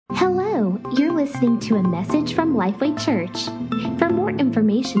Hello, you're listening to a message from Lifeway Church. For more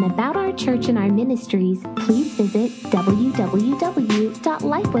information about our church and our ministries, please visit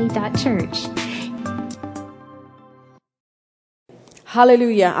www.lifeway.church.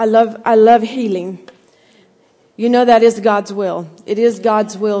 Hallelujah. I love healing. You know that is God's will. It is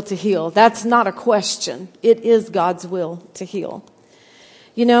God's will to heal. That's not a question. It is God's will to heal.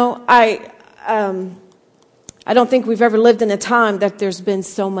 You know, I don't think we've ever lived in a time that there's been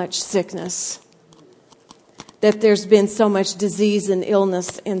so much sickness, that there's been so much disease and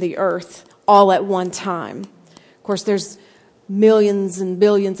illness in the earth all at one time. Of course, there's millions and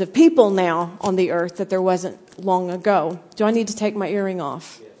billions of people now on the earth that there wasn't long ago. Do I need to take my earring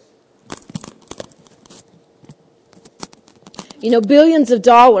off? Yes. You know, billions of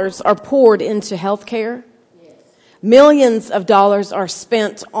dollars are poured into healthcare. Yes. Millions of dollars are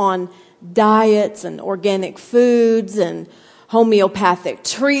spent on diets and organic foods and homeopathic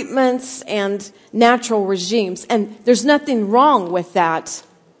treatments and natural regimes. And there's nothing wrong with that.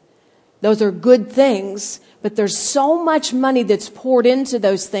 Those are good things. But there's so much money that's poured into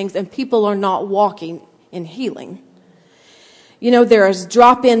those things and people are not walking in healing. You know, there's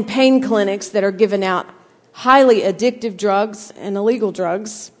drop-in pain clinics that are giving out highly addictive drugs and illegal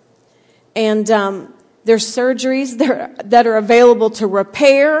drugs. And there's surgeries that are available to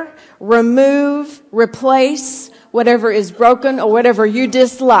repair, remove, replace whatever is broken or whatever you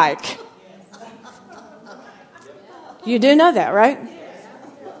dislike. You do know that, right?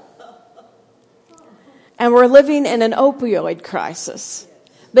 And we're living in an opioid crisis.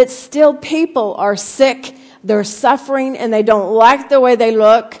 But still people are sick, they're suffering, and they don't like the way they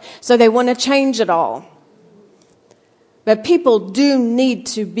look, so they want to change it all. But people do need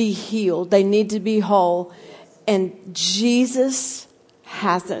to be healed. They need to be whole. And Jesus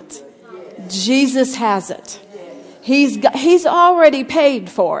has it. Jesus has it. He's already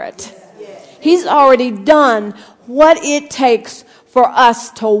paid for it. He's already done what it takes for us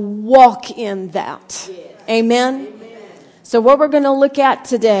to walk in that. Amen? So what we're going to look at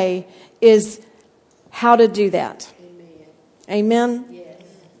today is how to do that. Amen? Yes.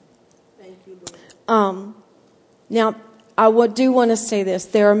 Thank you, Lord. Now, I do want to say this.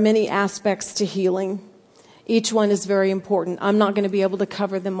 There are many aspects to healing. Each one is very important. I'm not going to be able to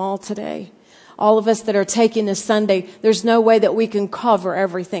cover them all today. All of us that are taking this Sunday, there's no way that we can cover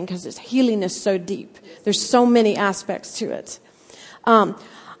everything because healing is so deep. There's so many aspects to it.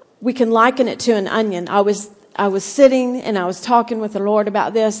 We can liken it to an onion. I was sitting and I was talking with the Lord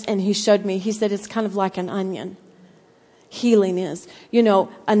about this, and He showed me. He said it's kind of like an onion. Healing is. You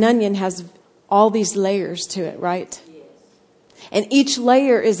know, an onion has all these layers to it, right? And each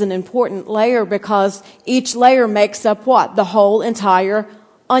layer is an important layer because each layer makes up what? The whole entire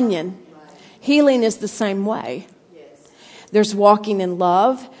onion. Healing is the same way. There's walking in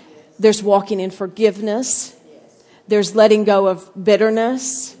love. There's walking in forgiveness. There's letting go of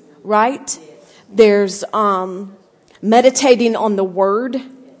bitterness, right? There's meditating on the Word.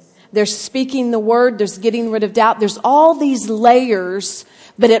 There's speaking the Word. There's getting rid of doubt. There's all these layers,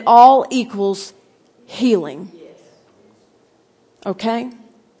 but it all equals healing. Okay?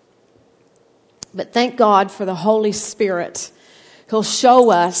 But thank God for the Holy Spirit. He'll show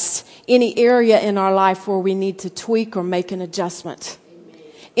us any area in our life where we need to tweak or make an adjustment.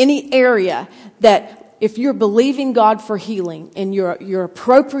 Any area that if you're believing God for healing and you're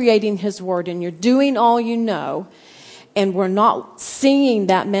appropriating His Word and you're doing all you know and we're not seeing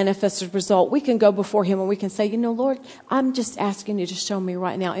that manifested result, we can go before Him and we can say, you know, Lord, I'm just asking you to show me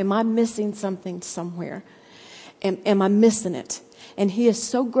right now. Am I missing something somewhere? Am I missing it? And He is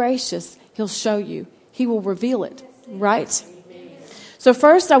so gracious, He'll show you. He will reveal it, right? So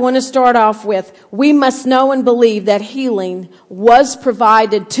first I want to start off with, we must know and believe that healing was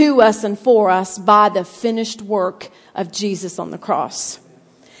provided to us and for us by the finished work of Jesus on the cross.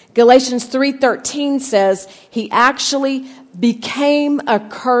 Galatians 3:13 says, He actually became a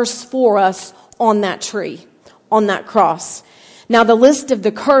curse for us on that tree, on that cross. Now, the list of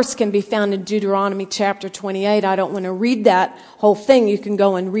the curse can be found in Deuteronomy chapter 28. I don't want to read that whole thing. You can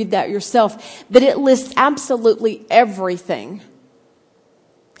go and read that yourself. But it lists absolutely everything.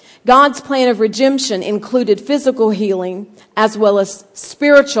 God's plan of redemption included physical healing as well as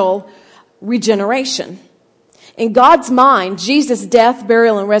spiritual regeneration. In God's mind, Jesus' death,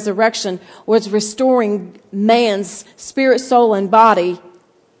 burial, and resurrection was restoring man's spirit, soul, and body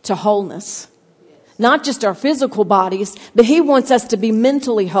to wholeness. Not just our physical bodies, but He wants us to be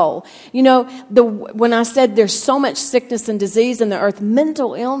mentally whole. You know, when I said there's so much sickness and disease in the earth,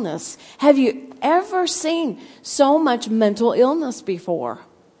 mental illness. Have you ever seen so much mental illness before?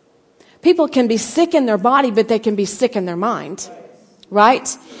 People can be sick in their body, but they can be sick in their mind.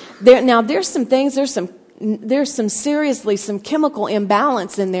 right? There's some things, there's some seriously some chemical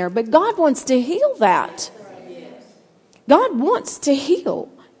imbalance in there, but God wants to heal that. God wants to heal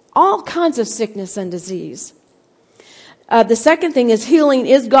all kinds of sickness and disease. The second thing is healing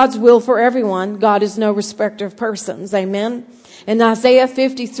is God's will for everyone. God is no respecter of persons. Amen. In Isaiah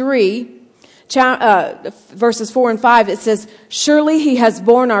 53, verses 4 and 5, it says, "Surely he has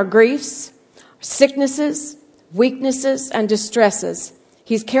borne our griefs, sicknesses, weaknesses, and distresses.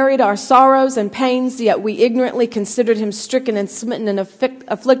 He's carried our sorrows and pains, yet we ignorantly considered him stricken and smitten and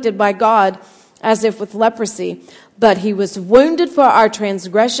afflicted by God as if with leprosy. But he was wounded for our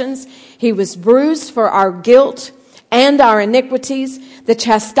transgressions. He was bruised for our guilt and our iniquities. The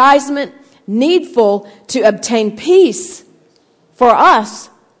chastisement needful to obtain peace for us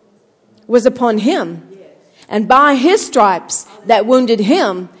was upon him. And by his stripes that wounded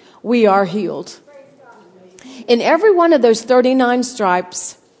him, we are healed." In every one of those 39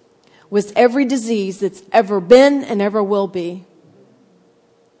 stripes was every disease that's ever been and ever will be.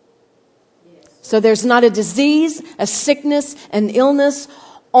 So there's not a disease, a sickness, an illness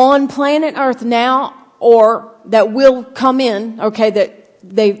on planet Earth now or that will come in, okay, that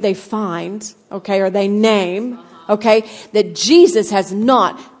they find, okay, or they name, okay, that Jesus has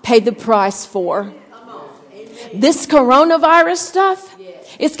not paid the price for. This coronavirus stuff,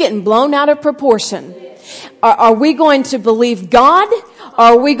 it's getting blown out of proportion. Are we going to believe God, or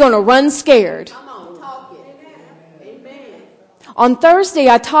are we going to run scared? On Thursday,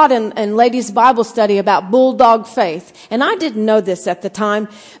 I taught in ladies' Bible study about bulldog faith. And I didn't know this at the time,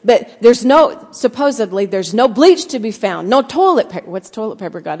 but supposedly there's no bleach to be found. No toilet paper. What's toilet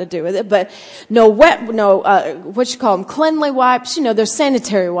paper got to do with it? But cleanly wipes. There's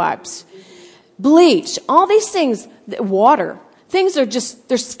sanitary wipes. Bleach. All these things, water. Things are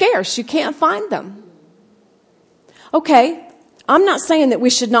they're scarce. You can't find them. Okay, I'm not saying that we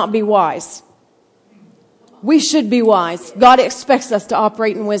should not be wise. We should be wise. God expects us to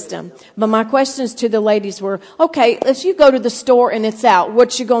operate in wisdom. But my questions to the ladies were, okay, if you go to the store and it's out,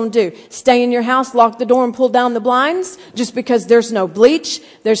 what you going to do? Stay in your house, lock the door and pull down the blinds just because there's no bleach,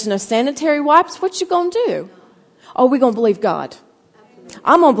 there's no sanitary wipes? What you going to do? Oh, we're going to believe God.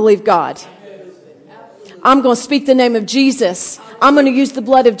 I'm going to believe God. I'm going to speak the name of Jesus. I'm going to use the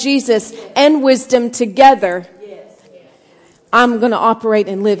blood of Jesus and wisdom together. I'm going to operate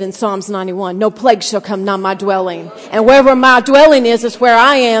and live in Psalms 91. No plague shall come nigh my dwelling. And wherever my dwelling is where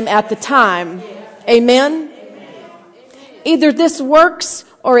I am at the time. Amen? Either this works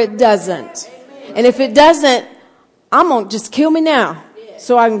or it doesn't. And if it doesn't, I'm going to just kill me now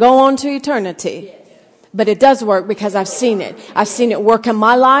so I can go on to eternity. But it does work because I've seen it. I've seen it work in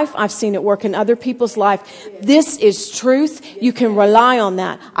my life. I've seen it work in other people's life. This is truth. You can rely on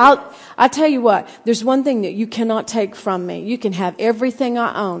that. I tell you what, there's one thing that you cannot take from me. You can have everything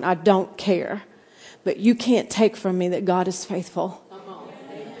I own. I don't care. But you can't take from me that God is faithful.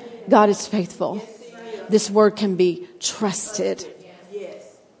 God is faithful. This word can be trusted.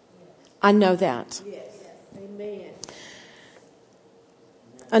 I know that.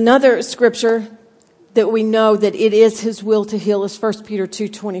 Another scripture that we know that it is his will to heal is 1 Peter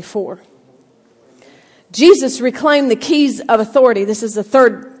 2:24. Jesus reclaimed the keys of authority. This is the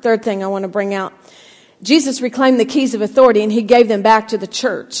third thing I want to bring out. Jesus reclaimed the keys of authority and he gave them back to the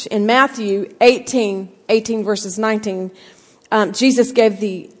church. In Matthew 18 verses 19, Jesus gave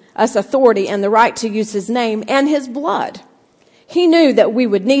us authority and the right to use his name and his blood. He knew that we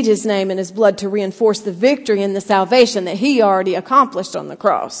would need his name and his blood to reinforce the victory and the salvation that he already accomplished on the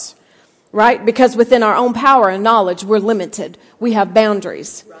cross. Right? Because within our own power and knowledge, we're limited. We have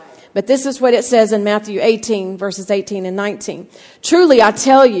boundaries. But this is what it says in Matthew 18, verses 18 and 19. "Truly I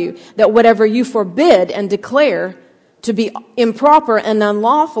tell you that whatever you forbid and declare to be improper and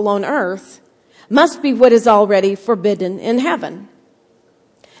unlawful on earth must be what is already forbidden in heaven.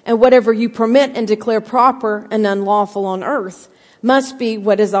 And whatever you permit and declare proper and unlawful on earth must be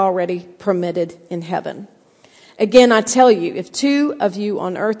what is already permitted in heaven. Again, I tell you, if two of you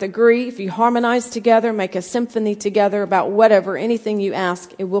on earth agree, if you harmonize together, make a symphony together about whatever, anything you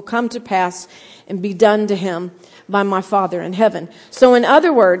ask, it will come to pass and be done to him by my Father in heaven." So in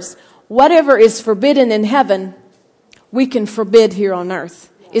other words, whatever is forbidden in heaven, we can forbid here on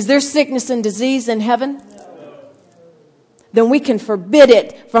earth. Is there sickness and disease in heaven? No. Then we can forbid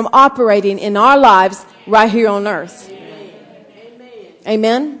it from operating in our lives right here on earth. Amen?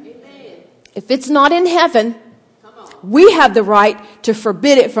 Amen? If it's not in heaven, we have the right to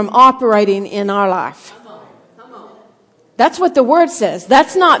forbid it from operating in our life. That's what the word says.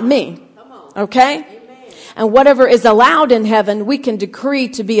 That's not me. Okay? And whatever is allowed in heaven, we can decree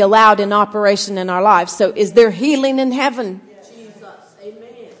to be allowed in operation in our lives. So is there healing in heaven?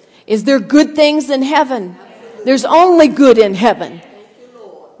 Is there good things in heaven? There's only good in heaven.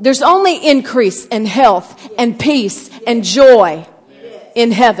 There's only increase and health and peace and joy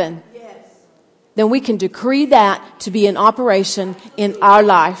in heaven. Then we can decree that to be in operation in our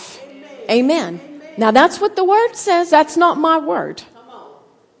life. Amen. Now that's what the word says. That's not my word.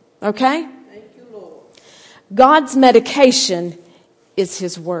 Okay? God's medication is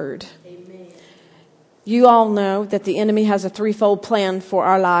his word. You all know that the enemy has a threefold plan for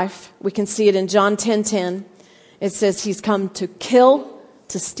our life. We can see it in John 10:10. It says he's come to kill,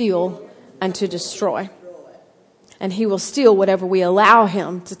 to steal, and to destroy. And he will steal whatever we allow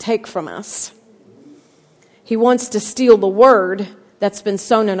him to take from us. He wants to steal the word that's been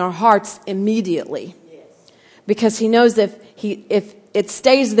sown in our hearts immediately. Because he knows if it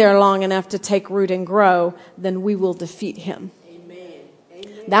stays there long enough to take root and grow, then we will defeat him.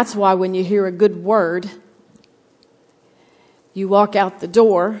 That's why when you hear a good word, you walk out the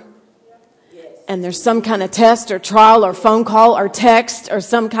door and there's some kind of test or trial or phone call or text or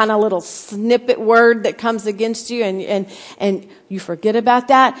some kind of little snippet word that comes against you and you forget about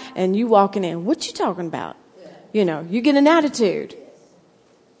that and you walking in. What you talking about? You know, you get an attitude.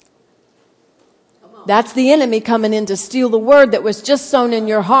 That's the enemy coming in to steal the word that was just sown in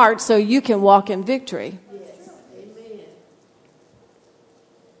your heart so you can walk in victory.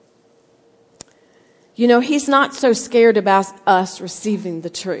 You know, he's not so scared about us receiving the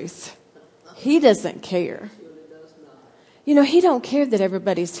truth. He doesn't care. You know, he don't care that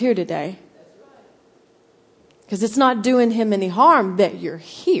everybody's here today. Because it's not doing him any harm that you're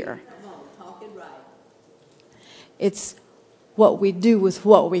here. It's what we do with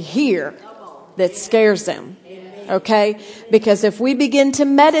what we hear that scares them. Okay? Because if we begin to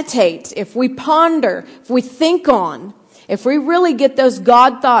meditate, if we ponder, if we think on, if we really get those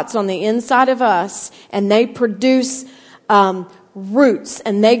God thoughts on the inside of us and they produce roots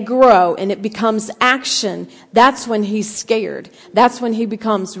and they grow and it becomes action, that's when he's scared. That's when he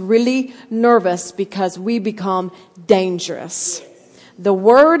becomes really nervous because we become dangerous. The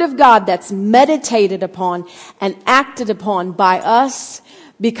word of God that's meditated upon and acted upon by us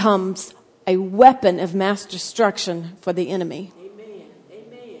becomes a weapon of mass destruction for the enemy.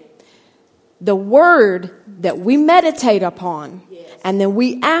 The word that we meditate upon and then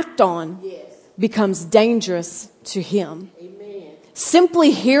we act on becomes dangerous to him.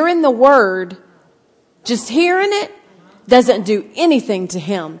 Simply hearing the word, just hearing it, doesn't do anything to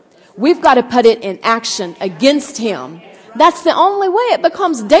him. We've got to put it in action against him. That's the only way it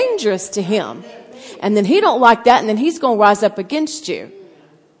becomes dangerous to him. And then he don't like that, and then he's going to rise up against you.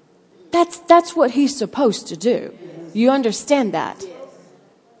 That's what he's supposed to do. You understand that?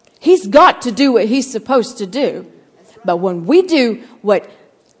 He's got to do what he's supposed to do. But when we do what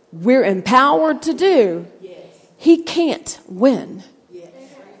we're empowered to do, he can't win.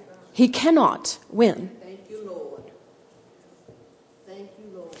 He cannot win.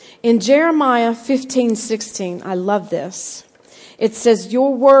 In Jeremiah 15:16, I love this. It says,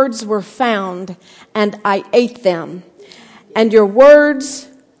 "Your words were found, and I ate them. And your words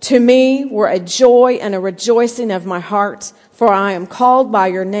to me were a joy and a rejoicing of my heart, for I am called by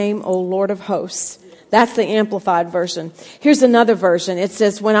your name, O Lord of hosts." That's the Amplified version. Here's another version. It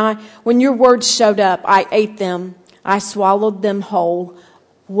says, when your words showed up, I ate them. I swallowed them whole.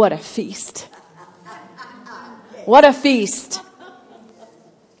 What a feast. What a feast.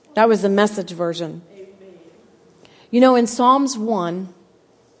 That was the Message version. You know, in Psalms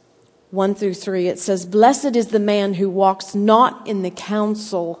 1:1-3, it says, "Blessed is the man who walks not in the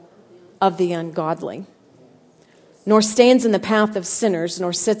counsel of the ungodly, nor stands in the path of sinners,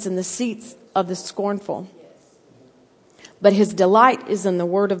 nor sits in the seats of the scornful. But his delight is in the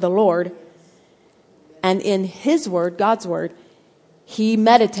word of the Lord, and in his word," God's word, "he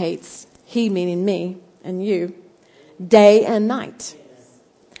meditates," he meaning me and you, "day and night.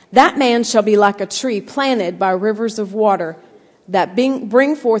 That man shall be like a tree planted by rivers of water that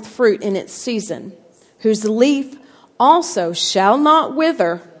bring forth fruit in its season, whose leaf also shall not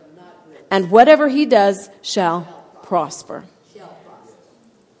wither, and whatever he does shall prosper."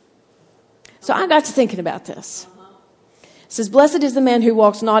 So I got to thinking about this. It says, "Blessed is the man who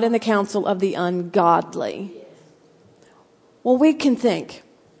walks not in the counsel of the ungodly." Well, we can think,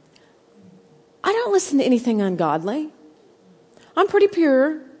 I don't listen to anything ungodly. I'm pretty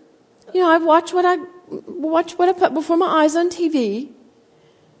pure. You know, I watch what I put before my eyes on TV.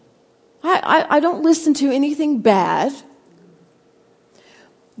 I don't listen to anything bad.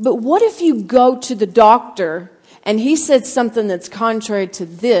 But what if you go to the doctor and he said something that's contrary to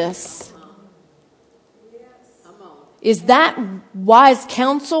this? Is that wise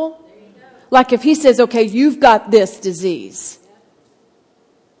counsel? Like if he says, okay, you've got this disease.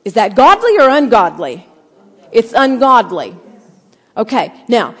 Is that godly or ungodly? It's ungodly. Okay,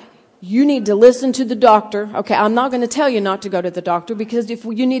 now, you need to listen to the doctor. Okay, I'm not going to tell you not to go to the doctor, because if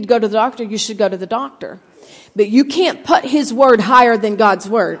you need to go to the doctor, you should go to the doctor. But you can't put his word higher than God's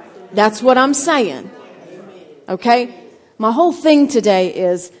word. That's what I'm saying. Okay? My whole thing today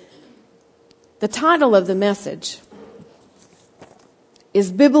is, the title of the message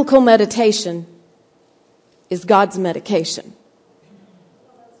is Biblical Meditation is God's Medication.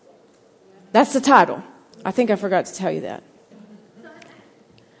 That's the title. I think I forgot to tell you that.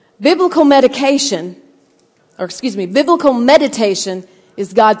 Biblical meditation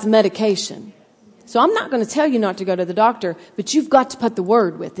is God's medication. So I'm not going to tell you not to go to the doctor, but you've got to put the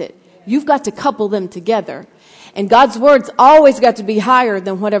word with it. You've got to couple them together. And God's word's always got to be higher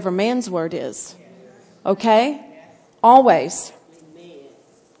than whatever man's word is. Okay? Always.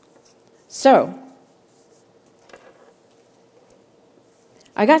 So,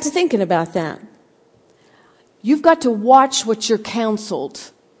 I got to thinking about that. You've got to watch what you're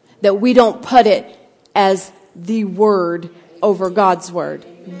counseled, that we don't put it as the word over God's word.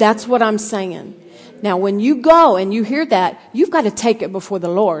 That's what I'm saying. Now, when you go and you hear that, you've got to take it before the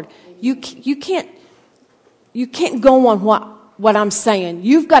Lord. You can't go on what I'm saying.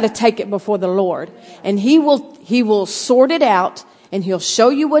 You've got to take it before the Lord, and He will sort it out, and He'll show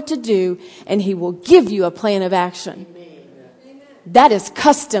you what to do, and He will give you a plan of action. That is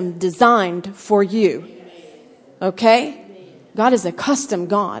custom designed for you. Okay? God is a custom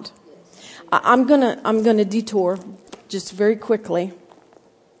God. I'm gonna detour just very quickly.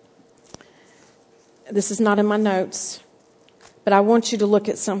 This is not in my notes, but I want you to look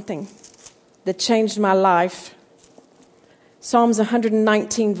at something that changed my life. Psalms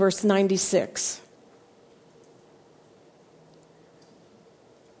 119, verse 96.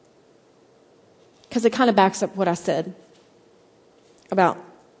 Because it kind of backs up what I said about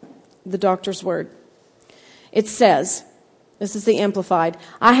the doctor's word. It says, this is the Amplified,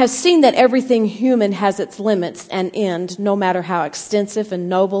 I have seen that everything human has its limits and end, no matter how extensive and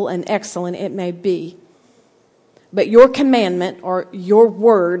noble and excellent it may be. But your commandment, or your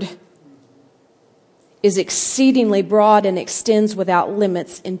word, is exceedingly broad and extends without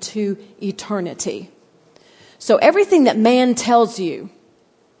limits into eternity. So everything that man tells you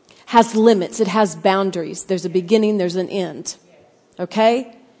has limits. It has boundaries. There's a beginning, there's an end.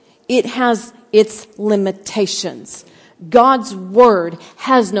 Okay? It has its limitations. God's word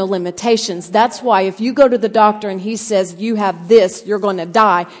has no limitations. That's why if you go to the doctor and he says, you have this, you're going to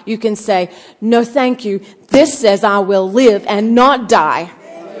die, you can say, no thank you. This says I will live and not die.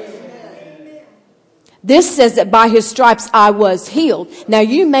 This says that by His stripes I was healed. Now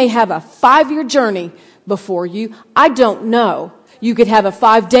you may have a 5-year journey before you. I don't know. You could have a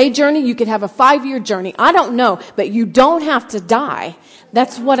 5-day journey. You could have a 5-year journey. I don't know. But you don't have to die.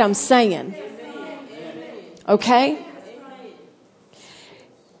 That's what I'm saying. Okay?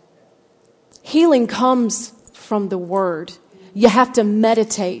 Healing comes from the Word. You have to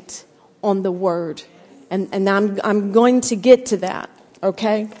meditate on the Word. And I'm going to get to that.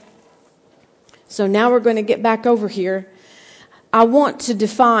 Okay? So now we're going to get back over here. I want to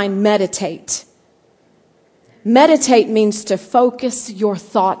define meditate. Meditate means to focus your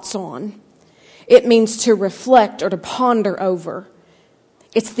thoughts on. It means to reflect or to ponder over.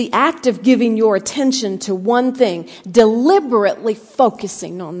 It's the act of giving your attention to one thing, deliberately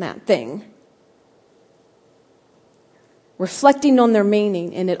focusing on that thing. Reflecting on their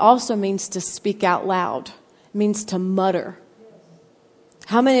meaning, and it also means to speak out loud. It means to mutter.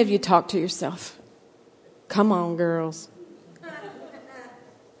 How many of you talk to yourself? Come on, girls.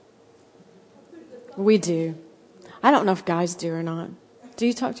 We do. I don't know if guys do or not. Do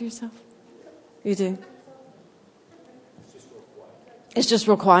you talk to yourself? You do? It's just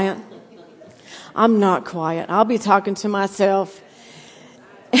real quiet. I'm not quiet. I'll be talking to myself.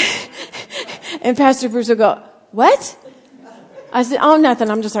 And Pastor Bruce will go, what? I said, oh, nothing.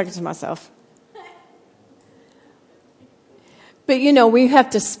 I'm just talking to myself. But, we have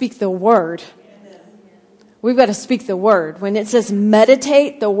to speak the word. We've got to speak the word. When it says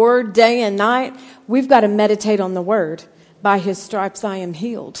meditate the word day and night, we've got to meditate on the word. By His stripes I am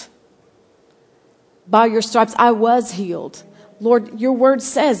healed. By your stripes I was healed. Lord, your word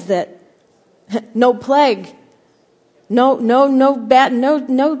says that no plague, no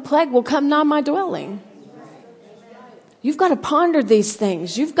plague will come nigh my dwelling. You've got to ponder these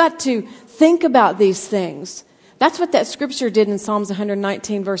things. You've got to think about these things. That's what that scripture did in Psalms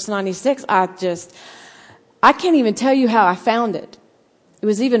 119, verse 96. I can't even tell you how I found it. It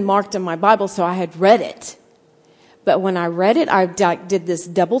was even marked in my Bible, so I had read it. But when I read it, I did this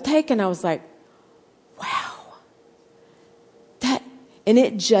double take, and I was like, wow. And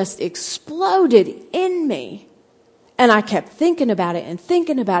it just exploded in me. And I kept thinking about it and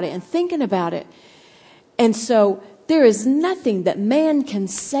thinking about it and thinking about it. And so there is nothing that man can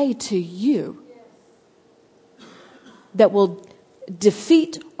say to you that will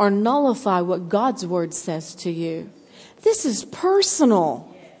defeat or nullify what God's word says to you. This is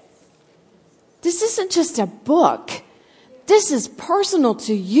personal. This isn't just a book. This is personal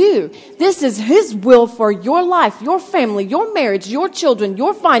to you. This is His will for your life, your family, your marriage, your children,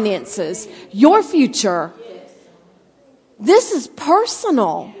 your finances, your future. This is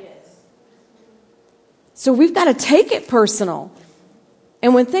personal. So we've got to take it personal.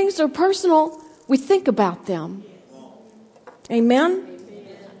 And when things are personal, we think about them. Amen?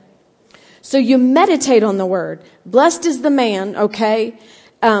 So you meditate on the word. Blessed is the man, okay,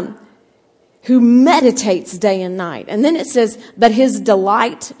 who meditates day and night. And then it says, but his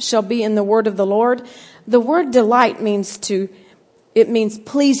delight shall be in the word of the Lord. The word delight means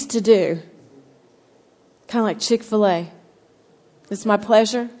pleased to do. Kind of like Chick-fil-A. It's my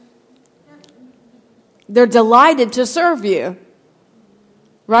pleasure. They're delighted to serve you.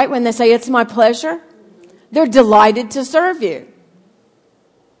 Right? When they say it's my pleasure, they're delighted to serve you.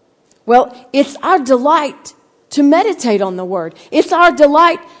 Well, it's our delight to meditate on the word. It's our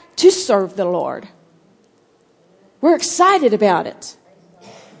delight to serve the Lord. We're excited about it.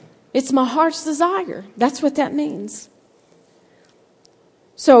 It's my heart's desire. That's what that means.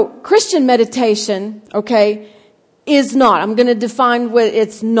 So, Christian meditation, okay, is not. I'm going to define what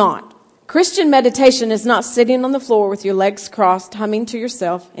it's not. Christian meditation is not sitting on the floor with your legs crossed, humming to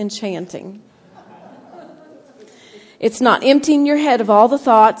yourself and chanting. It's not emptying your head of all the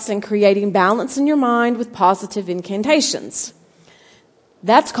thoughts and creating balance in your mind with positive incantations.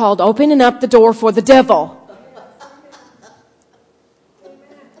 That's called opening up the door for the devil.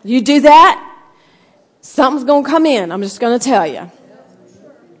 You do that, something's going to come in. I'm just going to tell you.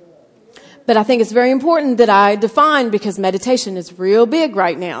 But I think it's very important that I define, because meditation is real big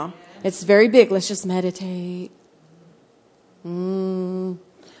right now. It's very big. Let's just meditate. No.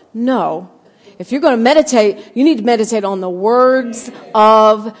 If you're going to meditate, you need to meditate on the words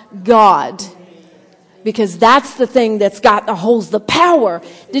of God. Because that's the thing that holds the power.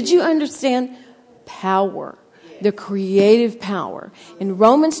 Did you understand? Power. The creative power. In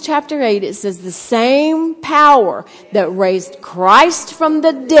Romans chapter 8, it says the same power that raised Christ from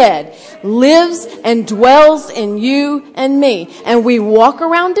the dead lives and dwells in you and me. And we walk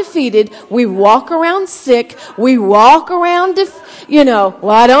around defeated. We walk around sick. We walk around,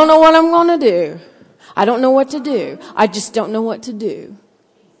 I don't know what I'm going to do. I don't know what to do. I just don't know what to do.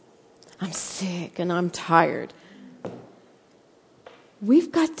 I'm sick and I'm tired.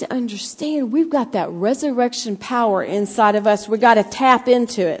 We've got to understand we've got that resurrection power inside of us. We've got to tap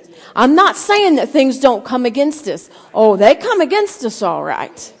into it. I'm not saying that things don't come against us. Oh, they come against us all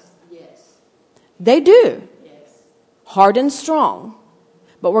right. Yes. They do. Yes. Hard and strong.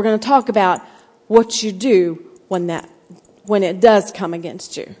 But we're going to talk about what you do when it does come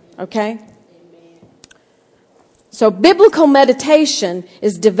against you. Okay? So biblical meditation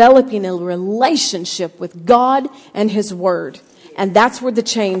is developing a relationship with God and His Word. And that's where the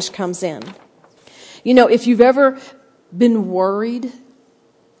change comes in. If you've ever been worried,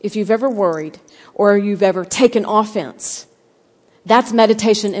 or you've ever taken offense, that's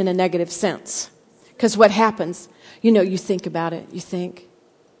meditation in a negative sense. Because what happens, you think about it, you think.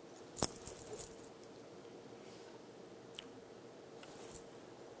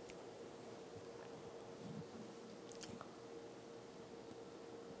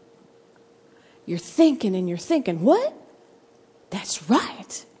 You're thinking and you're thinking, what? That's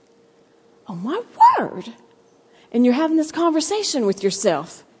right. Oh, my word. And you're having this conversation with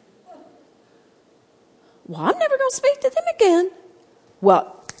yourself. Well, I'm never going to speak to them again.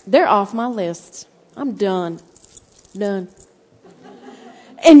 Well, they're off my list. I'm done.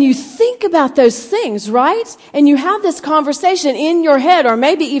 And you think about those things, right? And you have this conversation in your head, or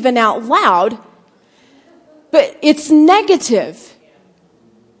maybe even out loud, but it's negative.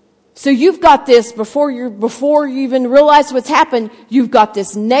 So you've got this, before you even realize what's happened, you've got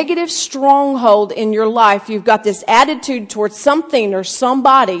this negative stronghold in your life. You've got this attitude towards something or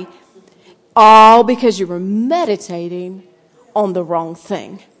somebody, all because you were meditating on the wrong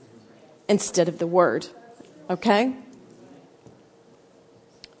thing instead of the word. Okay?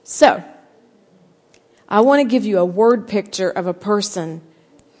 So, I want to give you a word picture of a person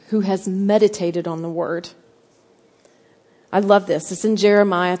who has meditated on the word. I love this. It's in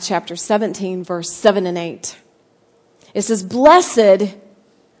Jeremiah chapter 17, verse 7 and 8. It says, blessed,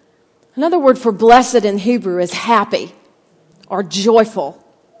 another word for blessed in Hebrew is happy or joyful.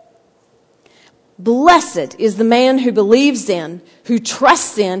 Blessed is the man who believes in, who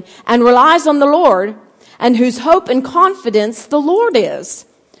trusts in, and relies on the Lord, and whose hope and confidence the Lord is.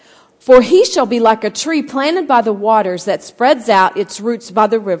 For he shall be like a tree planted by the waters that spreads out its roots by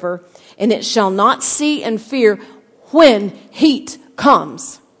the river, and it shall not see and fear when heat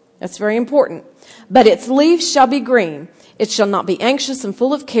comes. That's very important. But its leaves shall be green. It shall not be anxious and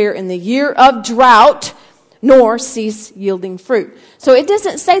full of care in the year of drought, nor cease yielding fruit. So it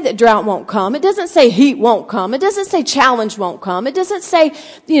doesn't say that drought won't come. It doesn't say heat won't come. It doesn't say challenge won't come. It doesn't say,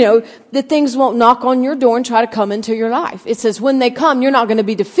 that things won't knock on your door and try to come into your life. It says when they come, you're not going to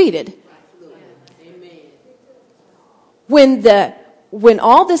be defeated. When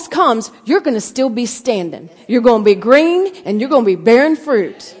all this comes, you're going to still be standing. You're going to be green and you're going to be bearing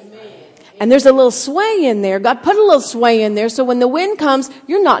fruit. And there's a little sway in there. God put a little sway in there so when the wind comes,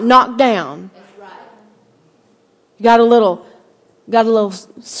 you're not knocked down. You got a little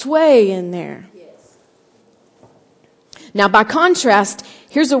sway in there. Now, by contrast,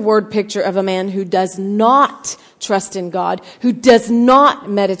 here's a word picture of a man who does not trust in God, who does not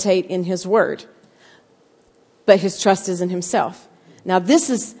meditate in his word, but his trust is in himself. Now, this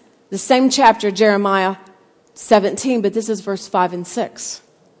is the same chapter, Jeremiah 17, but this is verse 5 and 6.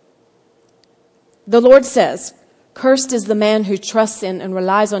 The Lord says, "Cursed is the man who trusts in and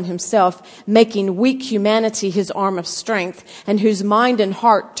relies on himself, making weak humanity his arm of strength, and whose mind and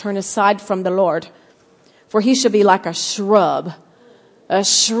heart turn aside from the Lord. For he shall be like a shrub." A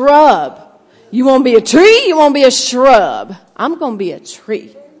shrub. You won't be a tree, you won't be a shrub. I'm going to be a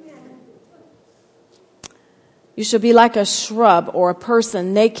tree. You shall be like a shrub or a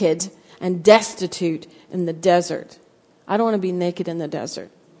person naked and destitute in the desert. I don't want to be naked in the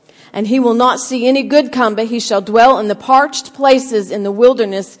desert. And he will not see any good come, but he shall dwell in the parched places in the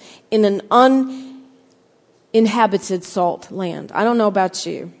wilderness in an uninhabited salt land. I don't know about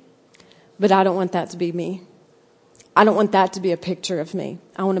you, but I don't want that to be me. I don't want that to be a picture of me.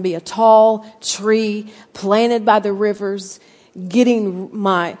 I want to be a tall tree planted by the rivers, getting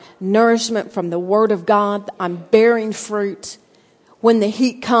my nourishment from the Word of God. I'm bearing fruit. When the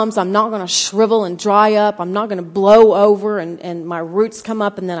heat comes, I'm not going to shrivel and dry up. I'm not going to blow over and my roots come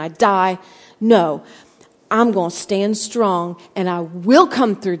up and then I die. No, I'm going to stand strong and I will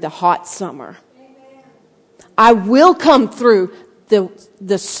come through the hot summer. I will come through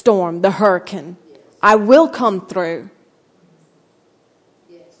the storm, the hurricane. I will come through.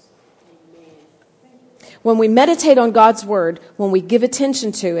 When we meditate on God's Word, when we give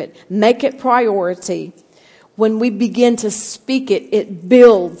attention to it, make it priority, when we begin to speak it, it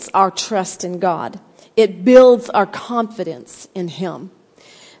builds our trust in God. It builds our confidence in Him.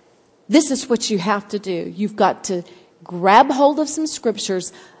 This is what you have to do. You've got to grab hold of some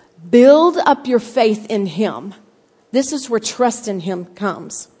scriptures, build up your faith in Him. This is where trust in Him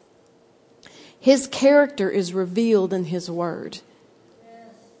comes. His character is revealed in His Word.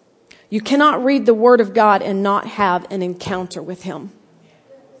 You cannot read the Word of God and not have an encounter with Him.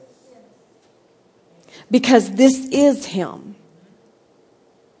 Because this is Him.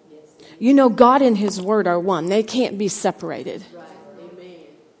 God and His Word are one. They can't be separated.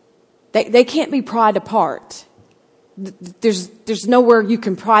 They can't be pried apart. There's nowhere you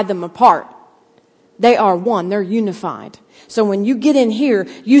can pry them apart. They are one. They're unified. So when you get in here,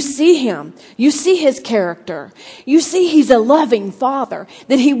 you see Him. You see His character. You see He's a loving Father.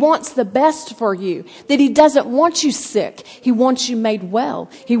 That He wants the best for you. That He doesn't want you sick. He wants you made well.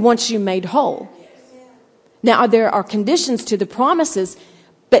 He wants you made whole. Now, there are conditions to the promises,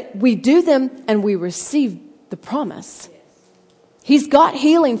 but we do them and we receive the promise. He's got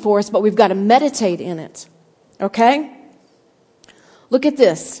healing for us, but we've got to meditate in it. Okay? Look at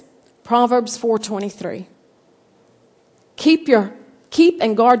this. Proverbs 4:23. Keep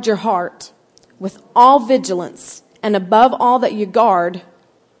and guard your heart with all vigilance, and above all that you guard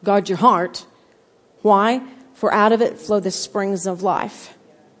your heart. Why? For out of it flow the springs of life.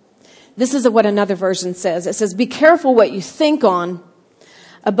 This is what another version says. It says, be careful what you think on.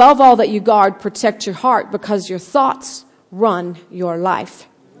 Above all that you guard, protect your heart, because your thoughts run your life.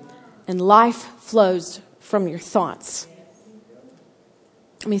 And life flows from your thoughts.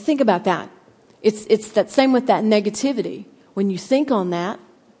 I mean, think about that. It's that same with that negativity. When you think on that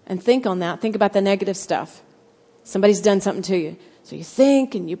and think on that, think about the negative stuff. Somebody's done something to you. So you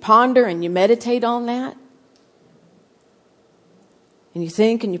think and you ponder and you meditate on that. And you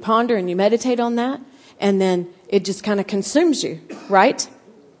think and you ponder and you meditate on that. And then it just kind of consumes you, right?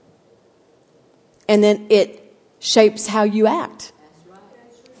 And then it shapes how you act.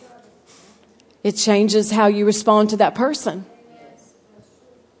 It changes how you respond to that person.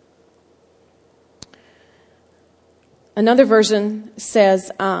 Another version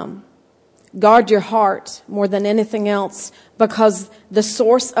says, Guard your heart more than anything else because the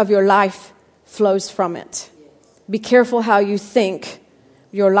source of your life flows from it. Be careful how you think.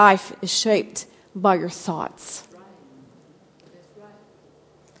 Your life is shaped by your thoughts.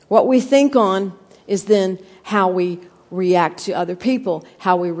 What we think on is then how we react to other people,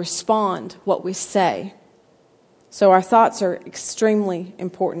 how we respond, what we say. So our thoughts are extremely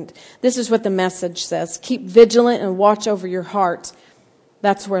important. This is what the Message says. Keep vigilant and watch over your heart.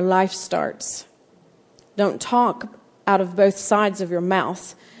 That's where life starts. Don't talk out of both sides of your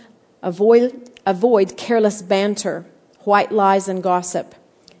mouth. Avoid careless banter, white lies, and gossip.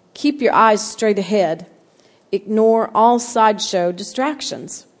 Keep your eyes straight ahead. Ignore all sideshow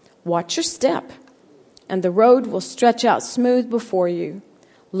distractions. Watch your step, and the road will stretch out smooth before you.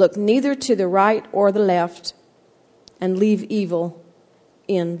 Look neither to the right or the left, and leave evil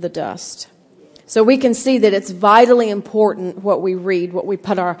in the dust. So we can see that it's vitally important what we read, what we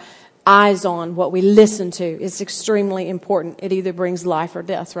put our eyes on, what we listen to. It's extremely important. It either brings life or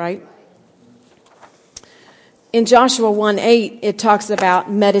death, right? In Joshua 1:8, it talks about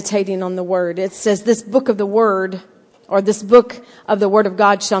meditating on the Word. It says, this book of the Word, or this book of the Word of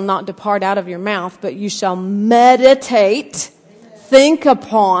God shall not depart out of your mouth, but you shall meditate, think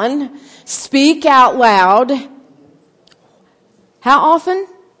upon, speak out loud. How often?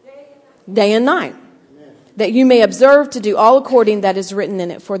 Day and night. That you may observe to do all according that is written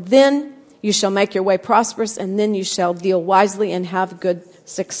in it. For then you shall make your way prosperous, and then you shall deal wisely and have good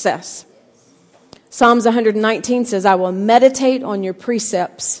success. Psalms 119 says, I will meditate on your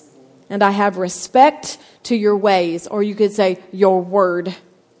precepts, and I have respect to your ways. Or you could say your word,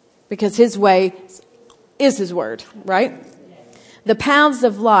 because his way is his word, right? The paths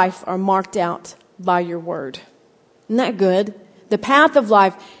of life are marked out by your word. Isn't that good? The path of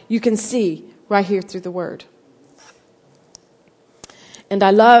life you can see right here through the word. And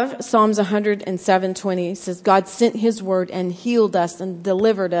I love Psalms 107:20. It says, God sent his word and healed us and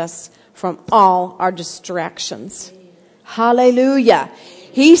delivered us from all our distractions. Hallelujah.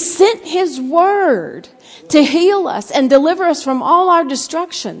 He sent his word to heal us and deliver us from all our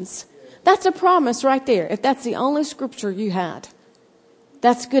distractions. That's a promise right there. If that's the only scripture you had,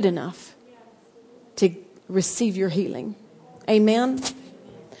 that's good enough to receive your healing. Amen.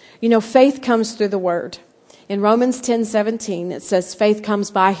 You know, faith comes through the word. In Romans 10:17, it says faith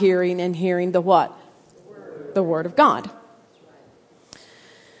comes by hearing, and hearing the what? The word of God.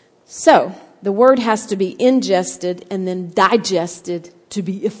 So, the word has to be ingested and then digested to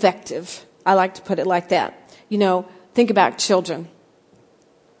be effective. I like to put it like that. You know, think about children.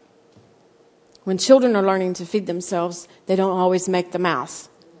 When children are learning to feed themselves, they don't always make the mouth.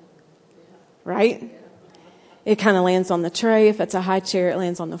 Right? It kind of lands on the tray. If it's a high chair, it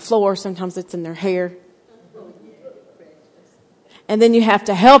lands on the floor. Sometimes it's in their hair. And then you have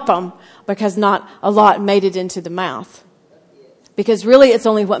to help them because not a lot made it into the mouth. Because really it's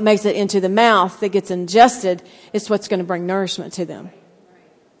only what makes it into the mouth that gets ingested. It's what's going to bring nourishment to them.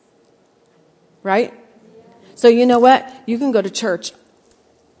 Right? So you know what? You can go to church.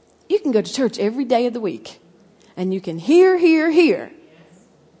 You can go to church every day of the week. And you can hear.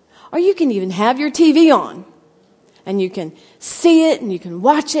 Or you can even have your TV on. And you can see it and you can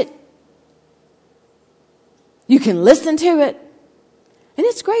watch it. You can listen to it. And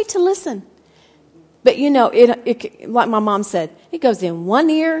it's great to listen. But you know, it like my mom said, it goes in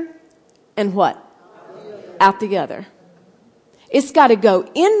one ear and what? Out the other. It's got to go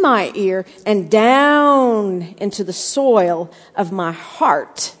in my ear and down into the soil of my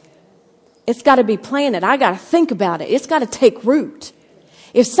heart. It's got to be planted. I got to think about it. It's got to take root.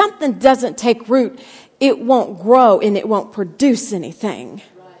 If something doesn't take root, it won't grow and it won't produce anything.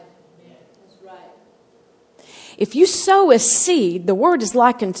 If you sow a seed, the word is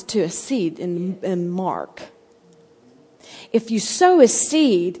likened to a seed in Mark. If you sow a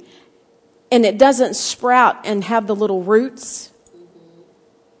seed and it doesn't sprout and have the little roots,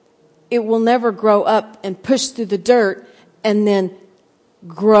 it will never grow up and push through the dirt and then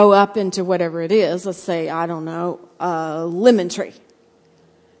grow up into whatever it is. Let's say, I don't know, a lemon tree.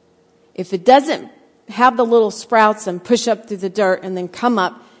 If it doesn't have the little sprouts and push up through the dirt and then come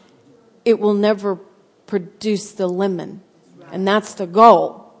up, it will never produce the lemon. And that's the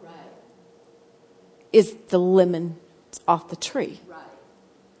goal. Is the lemon off the tree.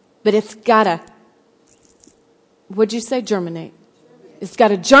 But it's got to, what'd you say, germinate? It's got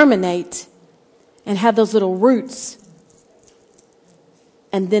to germinate and have those little roots.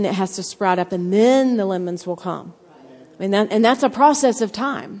 And then it has to sprout up and then the lemons will come. And that's a process of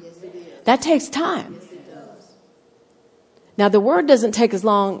time. That takes time. Now, the word doesn't take as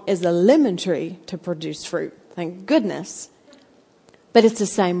long as a lemon tree to produce fruit. Thank goodness. But it's the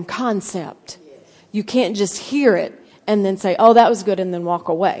same concept. You can't just hear it and then say, oh, that was good, and then walk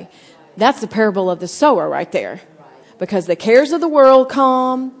away. That's the parable of the sower right there. Because the cares of the world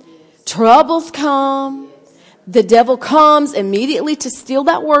come, troubles come, the devil comes immediately to steal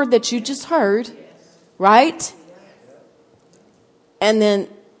that word that you just heard, right? And then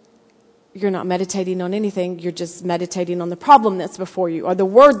you're not meditating on anything. You're just meditating on the problem that's before you, or the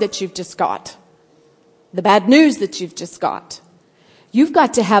word that you've just got, the bad news that you've just got. You've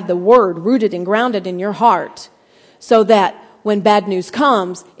got to have the word rooted and grounded in your heart so that when bad news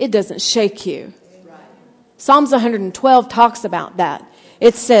comes, it doesn't shake you. Psalms 112 talks about that.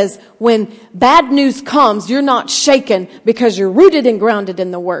 It says, when bad news comes, you're not shaken because you're rooted and grounded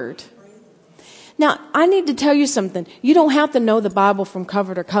in the word. Now, I need to tell you something. You don't have to know the Bible from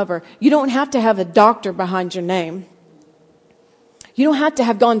cover to cover. You don't have to have a doctor behind your name. You don't have to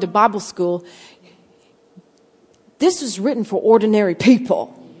have gone to Bible school. This was written for ordinary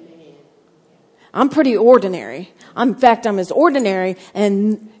people. I'm pretty ordinary. In fact, I'm as ordinary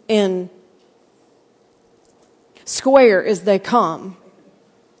and square as they come.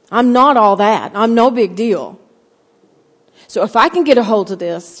 I'm not all that. I'm no big deal. So if I can get a hold of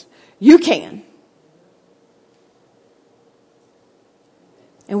this, you can.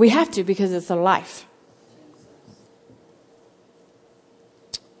 And we have to, because it's a life.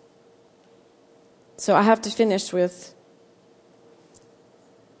 So I have to finish with,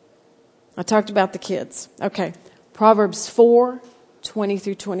 I talked about the kids. Okay. Proverbs 4:20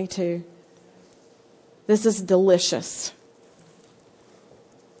 through 22. This is delicious.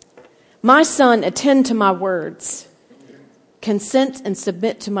 My son, attend to my words. Consent and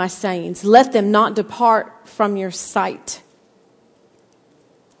submit to my sayings. Let them not depart from your sight.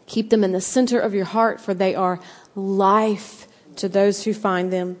 Keep them in the center of your heart, for they are life to those who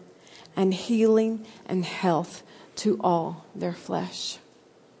find them, and healing and health to all their flesh.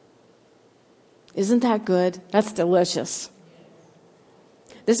 Isn't that good? That's delicious.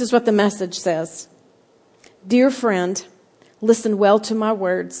 This is what the Message says. Dear friend, listen well to my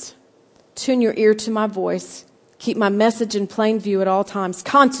words. Tune your ear to my voice. Keep my message in plain view at all times.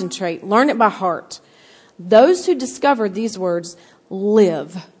 Concentrate. Learn it by heart. Those who discover these words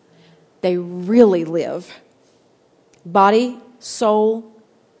live. They really live. Body, soul,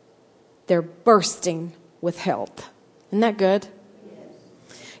 they're bursting with health. Isn't that good?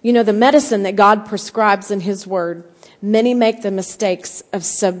 You know, the medicine that God prescribes in His Word, many make the mistakes of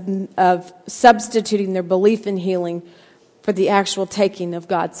substituting their belief in healing for the actual taking of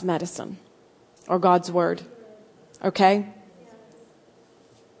God's medicine or God's Word. Okay?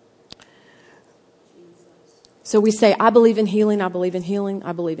 So we say, I believe in healing, I believe in healing,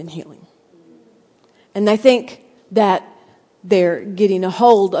 I believe in healing. And they think that they're getting a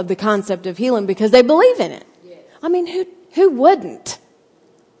hold of the concept of healing because they believe in it. I mean, who wouldn't?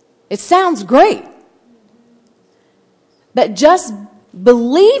 It sounds great. But just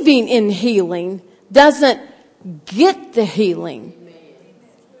believing in healing doesn't get the healing.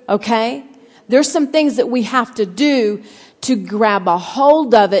 Okay? There's some things that we have to do to grab a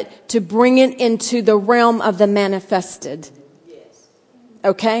hold of it, to bring it into the realm of the manifested.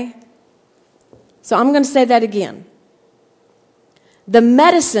 Okay? So I'm going to say that again. The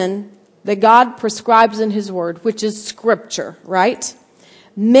medicine that God prescribes in His Word, which is Scripture, right?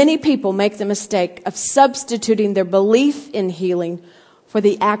 Many people make the mistake of substituting their belief in healing for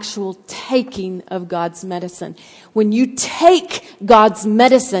the actual taking of God's medicine. When you take God's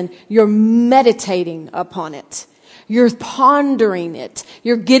medicine, you're meditating upon it. You're pondering it.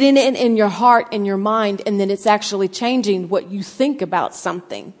 You're getting it in your heart and your mind, and then it's actually changing what you think about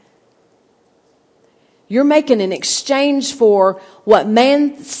something. You're making an exchange for what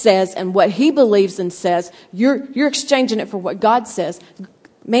man says and what he believes and says. You're exchanging it for what God says.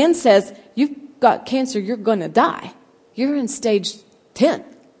 Man says, you've got cancer, you're going to die. You're in stage 10.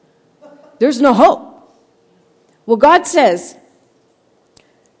 There's no hope. Well, God says,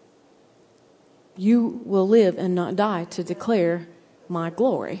 you will live and not die to declare my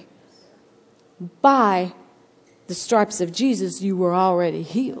glory. By the stripes of Jesus, you were already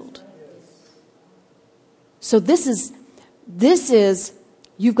healed. So this is,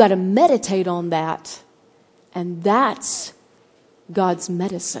 you've got to meditate on that. And that's God's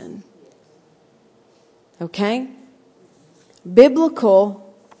medicine. Okay?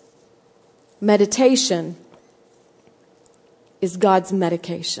 Biblical meditation is God's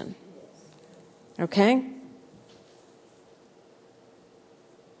medication. Okay?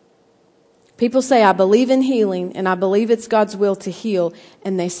 People say, I believe in healing and I believe it's God's will to heal,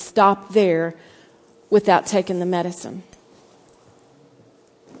 and they stop there without taking the medicine.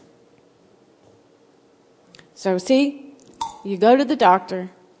 So see, You go to the doctor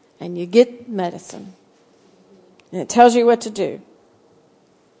and you get medicine. And it tells you what to do.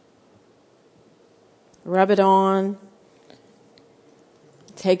 Rub it on.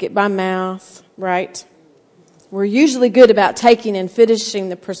 Take it by mouth, right? We're usually good about taking and finishing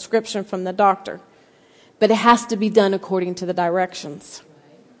the prescription from the doctor. But it has to be done according to the directions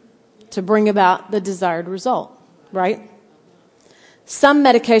to bring about the desired result, right? Some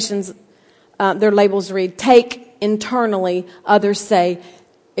medications, their labels read, take internally, others say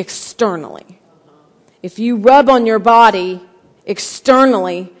externally. If you rub on your body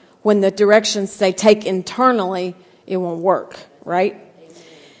externally, when the directions say take internally, it won't work, right?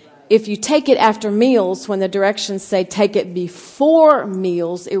 If you take it after meals, when the directions say take it before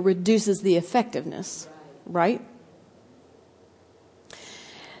meals, it reduces the effectiveness, right?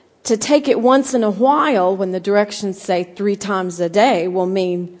 To take it once in a while, when the directions say 3 times a day, will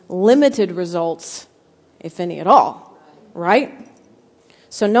mean limited results, if any at all, right?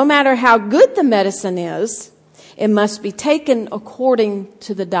 So no matter how good the medicine is, it must be taken according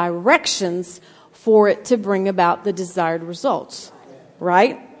to the directions for it to bring about the desired results,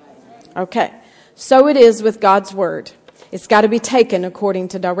 right? Okay, so it is with God's Word. It's got to be taken according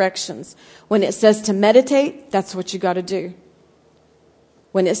to directions. When it says to meditate, that's what you got to do.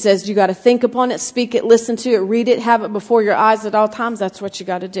 When it says you got to think upon it, speak it, listen to it, read it, have it before your eyes at all times, that's what you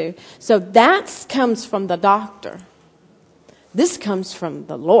got to do. So that comes from the doctor. This comes from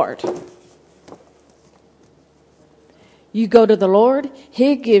the Lord. You go to the Lord,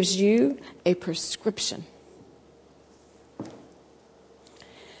 He gives you a prescription.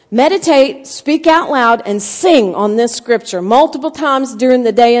 Meditate, speak out loud, and sing on this scripture multiple times during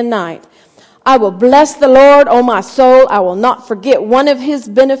the day and night. I will bless the Lord, O my soul. I will not forget one of His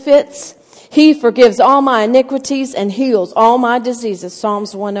benefits. He forgives all my iniquities and heals all my diseases.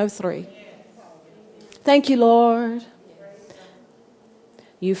 Psalms 103. Thank you, Lord.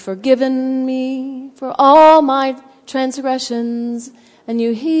 You've forgiven me for all my transgressions, and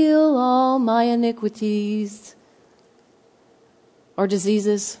you heal all my iniquities or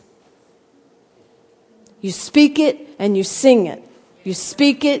diseases. You speak it and you sing it. You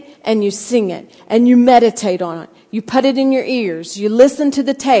speak it and you sing it. And you meditate on it. You put it in your ears. You listen to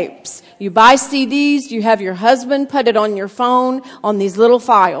the tapes. You buy CDs. You have your husband put it on your phone on these little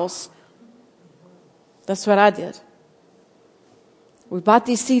files. That's what I did. We bought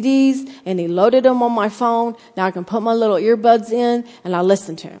these CDs and he loaded them on my phone. Now I can put my little earbuds in and I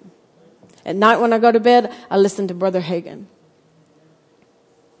listen to him. At night when I go to bed, I listen to Brother Hagin.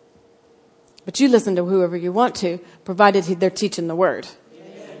 But you listen to whoever you want to, provided they're teaching the Word.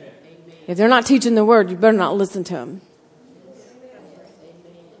 Amen. If they're not teaching the Word, you better not listen to them.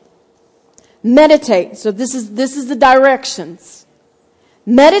 Meditate. So this is the directions.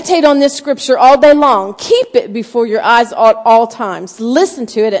 Meditate on this scripture all day long. Keep it before your eyes at all times. Listen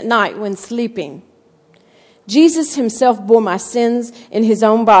to it at night when sleeping. Jesus Himself bore my sins in His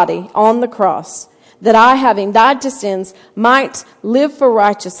own body on the cross, that I, having died to sins, might live for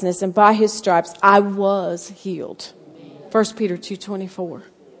righteousness, and by His stripes I was healed. 1 Peter 2:24.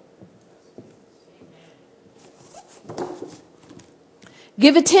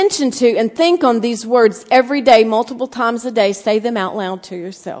 Give attention to and think on these words every day, multiple times a day. Say them out loud to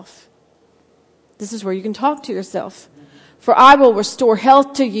yourself. This is where you can talk to yourself. For I will restore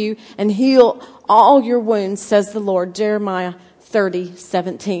health to you and heal all your wounds, says the Lord. Jeremiah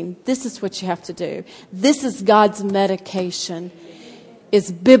 30:17. This is what you have to do. This is God's medication.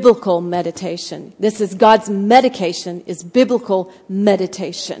 Is biblical meditation. This is God's medication. Is biblical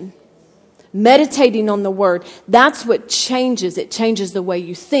meditation. Meditating on the Word. That's what changes. It changes the way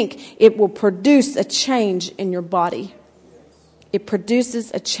you think. It will produce a change in your body. It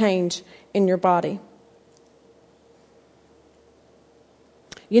produces a change in your body.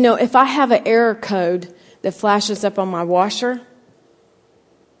 You know, if I have an error code that flashes up on my washer,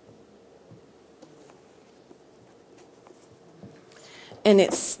 and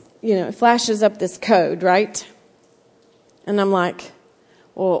it's, you know, it flashes up this code, right? And I'm like,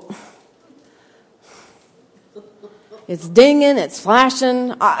 well, it's dinging, it's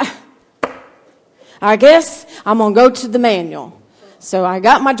flashing. I guess I'm going to go to the manual. So I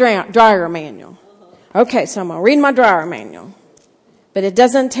got my dryer manual. Okay, so I'm going to read my dryer manual. But it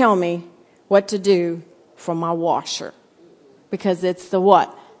doesn't tell me what to do for my washer. Because it's the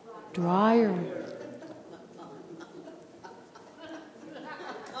what? Dryer.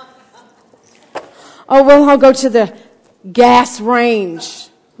 Oh, well, I'll go to the gas range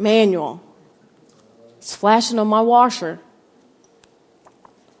manual. It's flashing on my washer.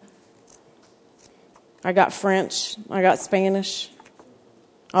 I got French. I got Spanish.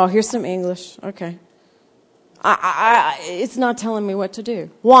 Oh, here's some English. Okay. It's not telling me what to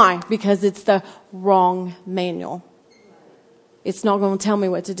do. Why? Because it's the wrong manual. It's not going to tell me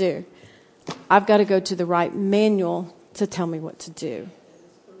what to do. I've got to go to the right manual to tell me what to do.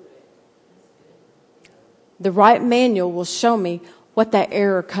 The right manual will show me what that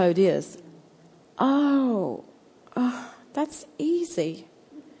error code is. Oh, that's easy.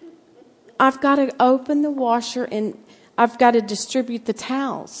 I've got to open the washer and I've got to distribute the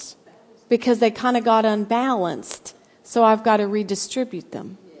towels because they kind of got unbalanced. So I've got to redistribute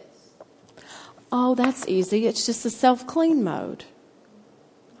them. Oh, that's easy. It's just the self-clean mode.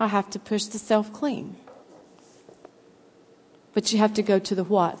 I have to push the self-clean. But you have to go to the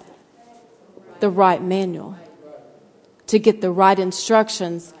what? The right manual. To get the right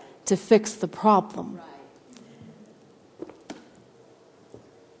instructions to fix the problem.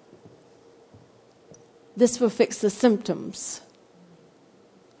 This will fix the symptoms.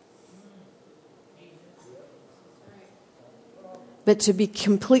 But to be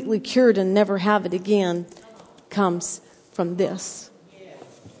completely cured and never have it again comes from this.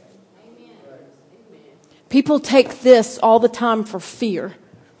 People take this all the time for fear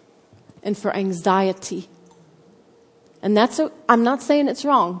and for anxiety. And I'm not saying it's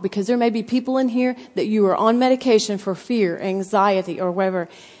wrong, because there may be people in here that you are on medication for fear, anxiety, or whatever.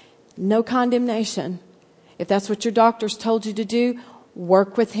 No condemnation. If that's what your doctor's told you to do,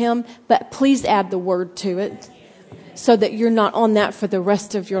 work with him. But please add the word to it so that you're not on that for the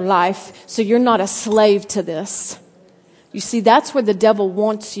rest of your life. So you're not a slave to this. You see, that's where the devil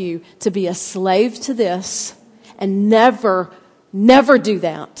wants you to be a slave to this and never do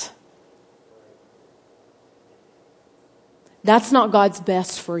that. That's not God's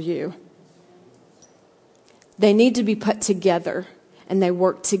best for you. They need to be put together, and they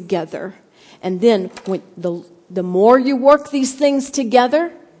work together. And then when the more you work these things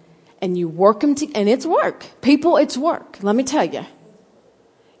together, and you work them and it's work. People, it's work. Let me tell you.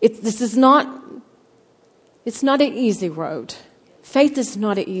 It's not an easy road. Faith is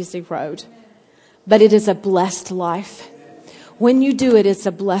not an easy road, but it is a blessed life. When you do it, it's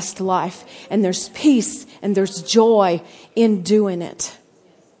a blessed life. And there's peace and there's joy in doing it.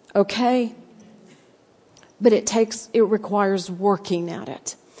 Okay? But it requires working at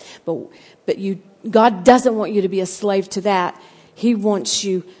it. But God doesn't want you to be a slave to that. He wants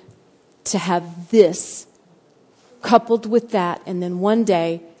you to have this coupled with that. And then one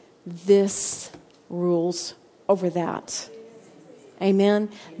day, this rules over that.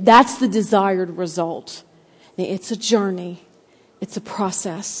 Amen? That's the desired result. It's a journey. It's a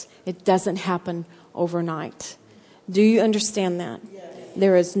process. It doesn't happen overnight. Do you understand that?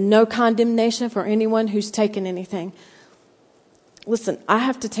 There is no condemnation for anyone who's taken anything. Listen, I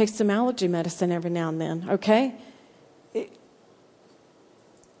have to take some allergy medicine every now and then, okay?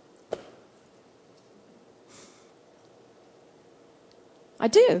 I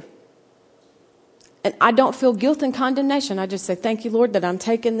do. And I don't feel guilt and condemnation. I just say, thank you, Lord, that I'm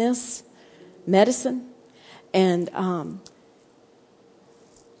taking this medicine. And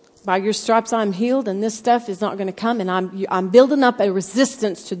by your stripes I'm healed, and this stuff is not going to come. And I'm building up a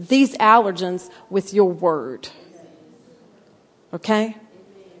resistance to these allergens with your word. Okay?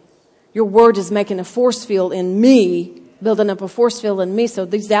 Your word is making a force field in me, building up a force field in me. So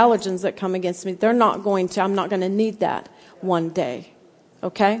these allergens that come against me, I'm not going to need that one day.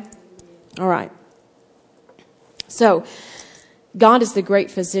 Okay? All right. So, God is the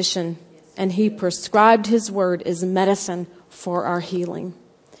great physician, and He prescribed His word as medicine for our healing.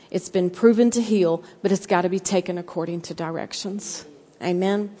 It's been proven to heal, but it's got to be taken according to directions.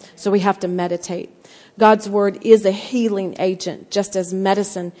 Amen? So we have to meditate. God's word is a healing agent, just as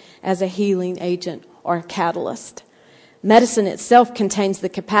medicine as a healing agent or a catalyst. Medicine itself contains the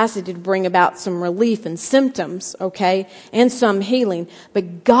capacity to bring about some relief and symptoms, okay, and some healing.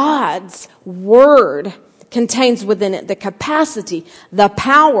 But God's word contains within it the capacity, the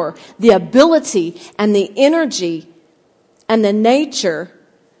power, the ability, and the energy, and the nature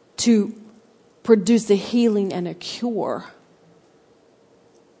to produce a healing and a cure.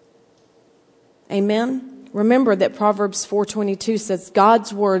 Amen? Remember that Proverbs 4:22 says,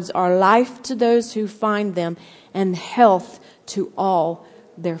 God's words are life to those who find them and health to all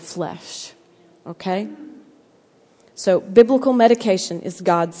their flesh. Okay? So biblical medication is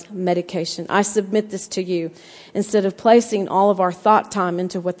God's medication. I submit this to you. Instead of placing all of our thought time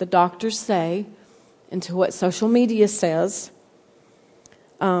into what the doctors say, into what social media says,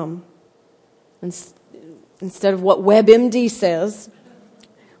 instead of what WebMD says,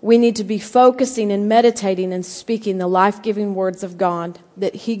 we need to be focusing and meditating and speaking the life-giving words of God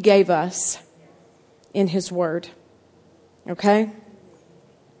that He gave us in His Word. Okay?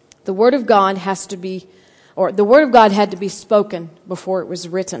 The Word of God has to be or the Word of God had to be spoken before it was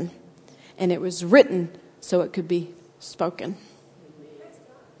written. And it was written so it could be spoken.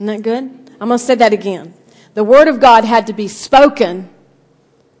 Isn't that good? I'm going to say that again. The Word of God had to be spoken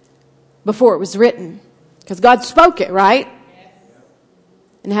before it was written. Because God spoke it, right?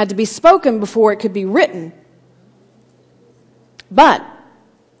 And it had to be spoken before it could be written. But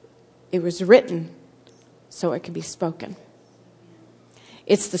it was written so it could be spoken.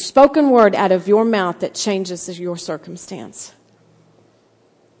 It's the spoken word out of your mouth that changes your circumstance.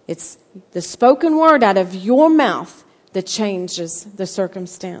 It's the spoken word out of your mouth that changes the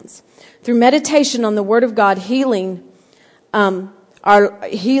circumstance. Through meditation on the Word of God, our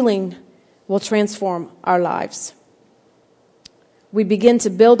healing will transform our lives. We begin to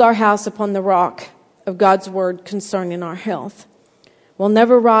build our house upon the rock of God's Word concerning our health. We'll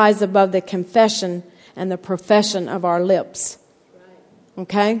never rise above the confession and the profession of our lips.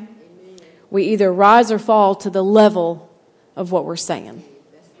 Okay? We either rise or fall to the level of what we're saying.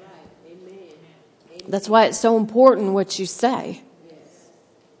 That's why it's so important what you say.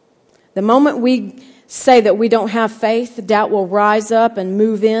 The moment we say that we don't have faith, doubt will rise up and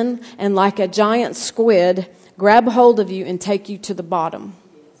move in and like a giant squid, grab hold of you and take you to the bottom.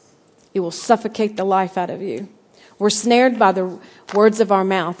 It will suffocate the life out of you. We're snared by the words of our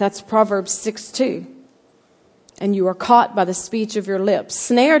mouth. That's Proverbs 6:2. And you are caught by the speech of your lips.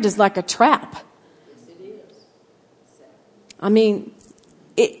 Snared is like a trap. I mean,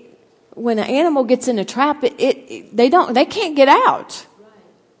 when an animal gets in a trap, they can't get out.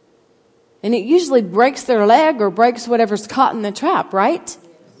 And it usually breaks their leg or breaks whatever's caught in the trap, right?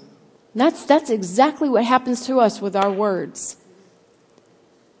 That's exactly what happens to us with our words.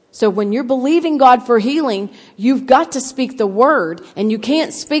 So when you're believing God for healing, you've got to speak the word. And you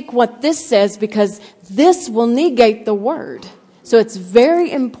can't speak what this says because this will negate the word. So it's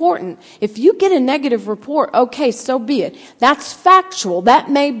very important. If you get a negative report, okay, so be it. That's factual. That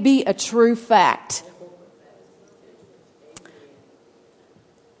may be a true fact.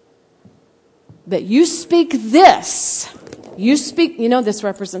 But you speak this. You speak, this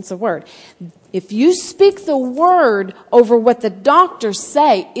represents a word. If you speak the word over what the doctors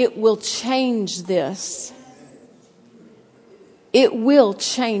say, it will change this. It will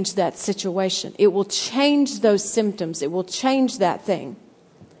change that situation. It will change those symptoms. It will change that thing.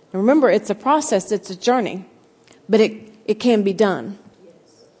 And remember, it's a process. It's a journey. But it can be done.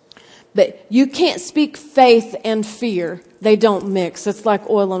 But you can't speak faith and fear. They don't mix. It's like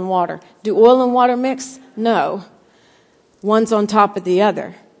oil and water. Do oil and water mix? No. One's on top of the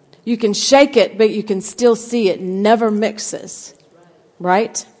other. You can shake it, but you can still see it never mixes.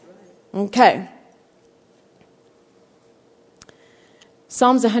 Right? Okay.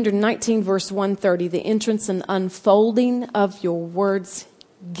 Psalms 119, verse 130, the entrance and unfolding of your words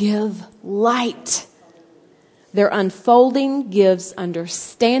give light. Their unfolding gives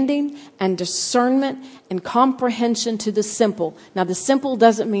understanding and discernment and comprehension to the simple. Now, the simple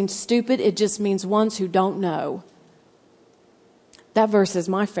doesn't mean stupid. It just means ones who don't know. That verse is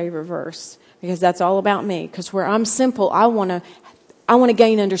my favorite verse because that's all about me. Because where I'm simple, I want to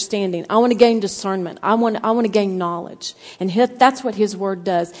gain understanding. I want to gain discernment. I want to gain knowledge. And that's what His Word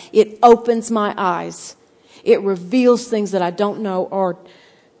does. It opens my eyes. It reveals things that I don't know or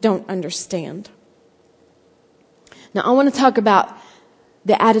don't understand. Now, I want to talk about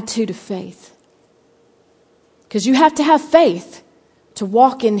the attitude of faith. Because you have to have faith to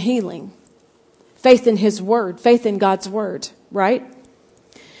walk in healing. Faith in His Word. Faith in God's Word. Right?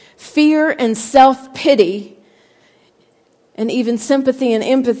 Fear and self-pity and even sympathy and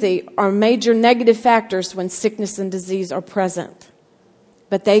empathy are major negative factors when sickness and disease are present.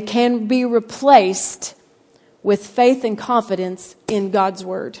 But they can be replaced with faith and confidence in God's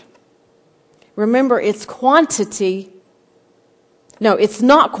Word. Remember, it's quantity. No, it's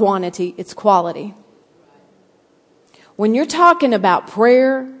not quantity, it's quality. When you're talking about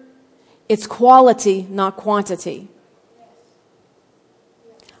prayer, it's quality, not quantity.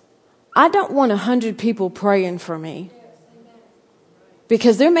 I don't want 100 people praying for me.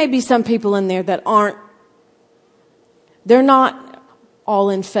 Because there may be some people in there that they're not all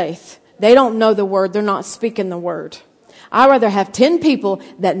in faith. They don't know the Word, they're not speaking the Word. I'd rather have 10 people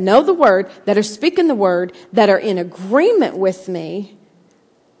that know the Word, that are speaking the Word, that are in agreement with me,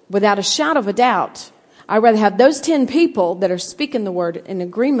 without a shadow of a doubt. I'd rather have those 10 people that are speaking the Word in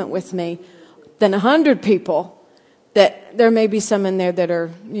agreement with me than 100 people that there may be some in there that are,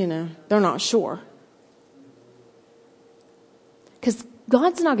 they're not sure. Because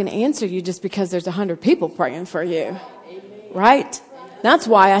God's not going to answer you just because there's 100 people praying for you. Right? That's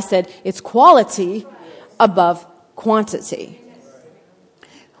why I said it's quality above quantity.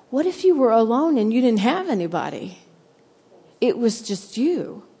 What if you were alone and you didn't have anybody? It was just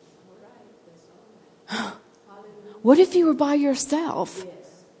you. What if you were by yourself?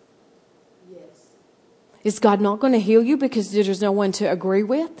 Is God not going to heal you because there's no one to agree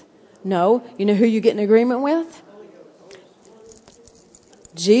with? No. You know who you get in agreement with?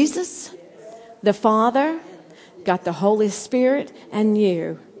 Jesus, the Father, got the Holy Spirit, and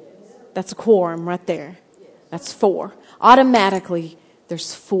you. That's a quorum right there. That's 4. Automatically,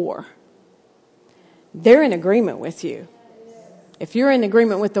 there's 4. They're in agreement with you. If you're in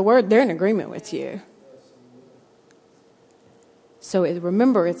agreement with the Word, they're in agreement with you. So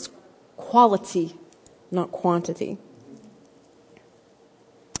remember, it's quality, not quantity.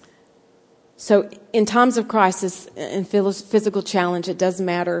 So in times of crisis and physical challenge, it doesn't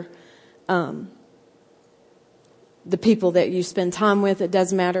matter the people that you spend time with. It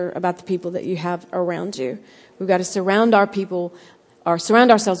does matter about the people that you have around you. We've got to surround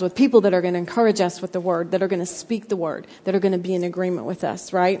ourselves with people that are going to encourage us with the Word, that are going to speak the Word, that are going to be in agreement with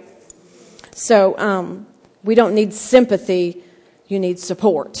us, right? So we don't need sympathy. You need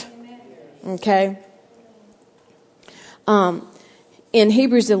support. Okay? In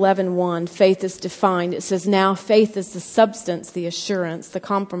Hebrews 11:1, faith is defined. It says, now faith is the substance, the assurance, the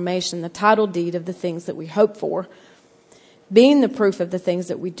confirmation, the title deed of the things that we hope for, being the proof of the things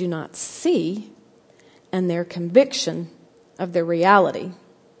that we do not see, and their conviction of their reality.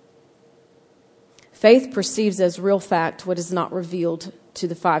 Faith perceives as real fact what is not revealed to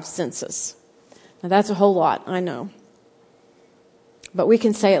the 5 senses. Now that's a whole lot, I know. But we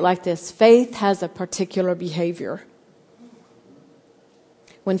can say it like this. Faith has a particular behavior.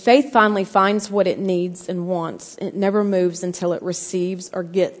 When faith finally finds what it needs and wants, it never moves until it receives or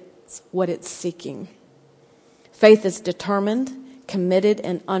gets what it's seeking. Faith is determined, committed,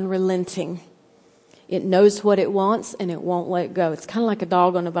 and unrelenting. It knows what it wants and it won't let go. It's kind of like a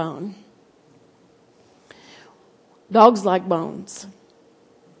dog on a bone. Dogs like bones.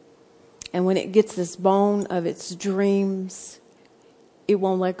 And when it gets this bone of its dreams, it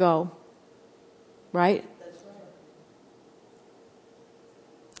won't let go. Right?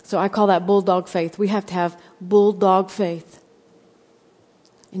 So I call that bulldog faith. We have to have bulldog faith.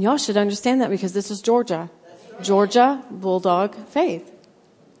 And y'all should understand that because this is Georgia. Georgia, bulldog faith.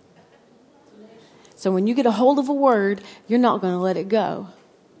 So when you get a hold of a word, you're not going to let it go.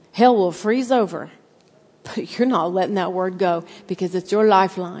 Hell will freeze over. But you're not letting that word go because it's your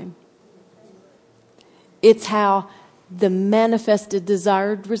lifeline. It's how the manifested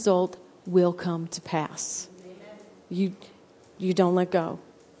desired result will come to pass. You don't let go.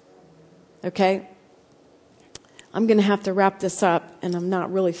 Okay? I'm going to have to wrap this up, and I'm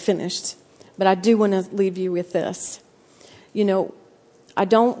not really finished. But I do want to leave you with this. You know, I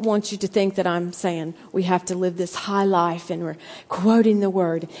don't want you to think that I'm saying we have to live this high life and we're quoting the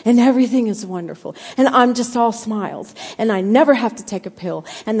Word and everything is wonderful and I'm just all smiles and I never have to take a pill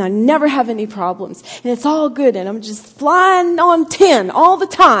and I never have any problems and it's all good and I'm just flying on 10 all the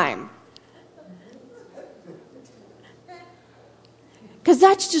time. Because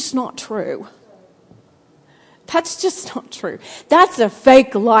that's just not true. That's just not true. That's a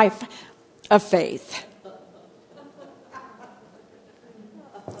fake life of faith.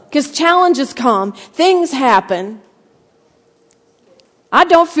 Because challenges come, things happen. I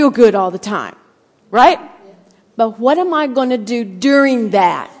don't feel good all the time, right? But what am I going to do during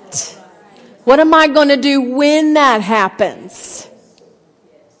that? What am I going to do when that happens?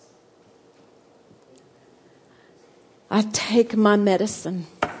 I take my medicine.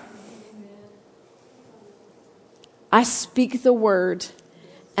 I speak the word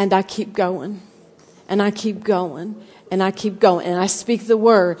and I keep going. And I keep going. And I keep going. And I speak the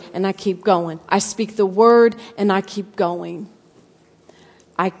word and I keep going. I speak the word and I keep going.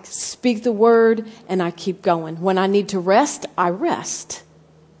 I speak the word and I keep going. When I need to rest, I rest.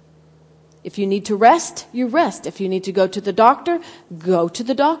 If you need to rest, you rest. If you need to go to the doctor, go to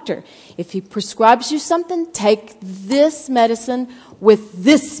the doctor. If he prescribes you something, take this medicine with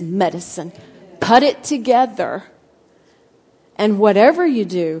this medicine. Put it together. And whatever you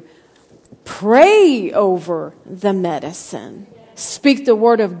do, pray over the medicine. Speak the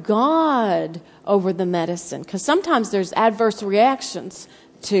word of God over the medicine. Because sometimes there's adverse reactions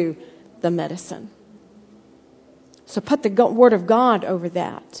to the medicine. So put the word of God over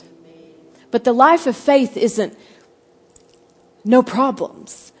that. But the life of faith isn't no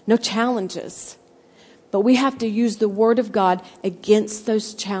problems, no challenges. But we have to use the word of God against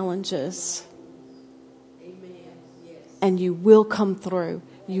those challenges. And you will come through.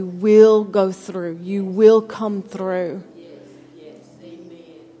 You will go through. You will come through.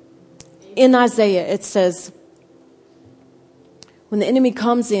 In Isaiah, it says, when the enemy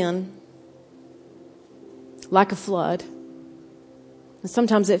comes in like a flood, and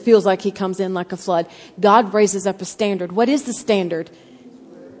sometimes it feels like he comes in like a flood, God raises up a standard. What is the standard?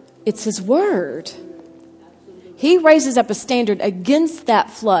 It's His Word. He raises up a standard against that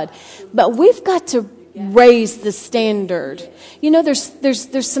flood. But we've got to raise the standard. You know,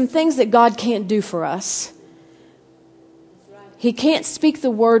 there's some things that God can't do for us. He can't speak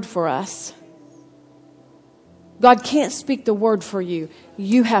the word for us. God can't speak the word for you.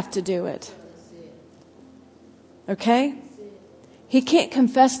 You have to do it. Okay? He can't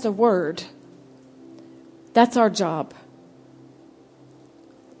confess the word. That's our job.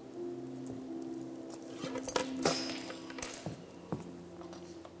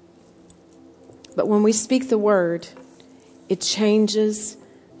 But when we speak the word, it changes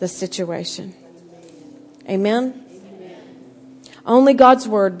the situation. Amen? Only God's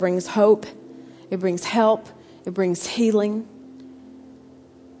word brings hope. It brings help. It brings healing.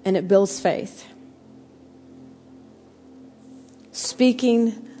 And it builds faith.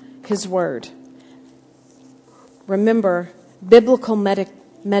 Speaking His word. Remember, biblical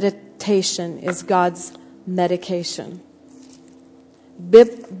meditation is God's medication.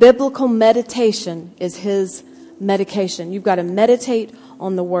 Biblical meditation is His medication. You've got to meditate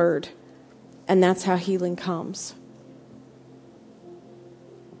on the word, and that's how healing comes.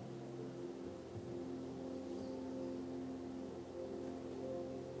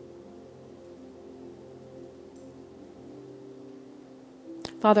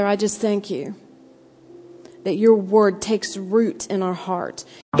 Father, I just thank You that Your word takes root in our heart.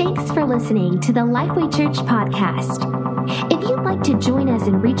 Thanks for listening to the Lifeway Church podcast. If you'd like to join us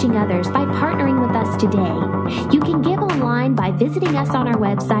in reaching others by partnering with us today, you can give online by visiting us on our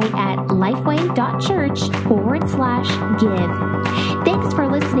website at lifeway.church/give. Thanks for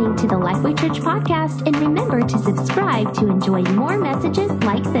listening to the Lifeway Church podcast, and remember to subscribe to enjoy more messages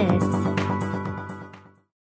like this.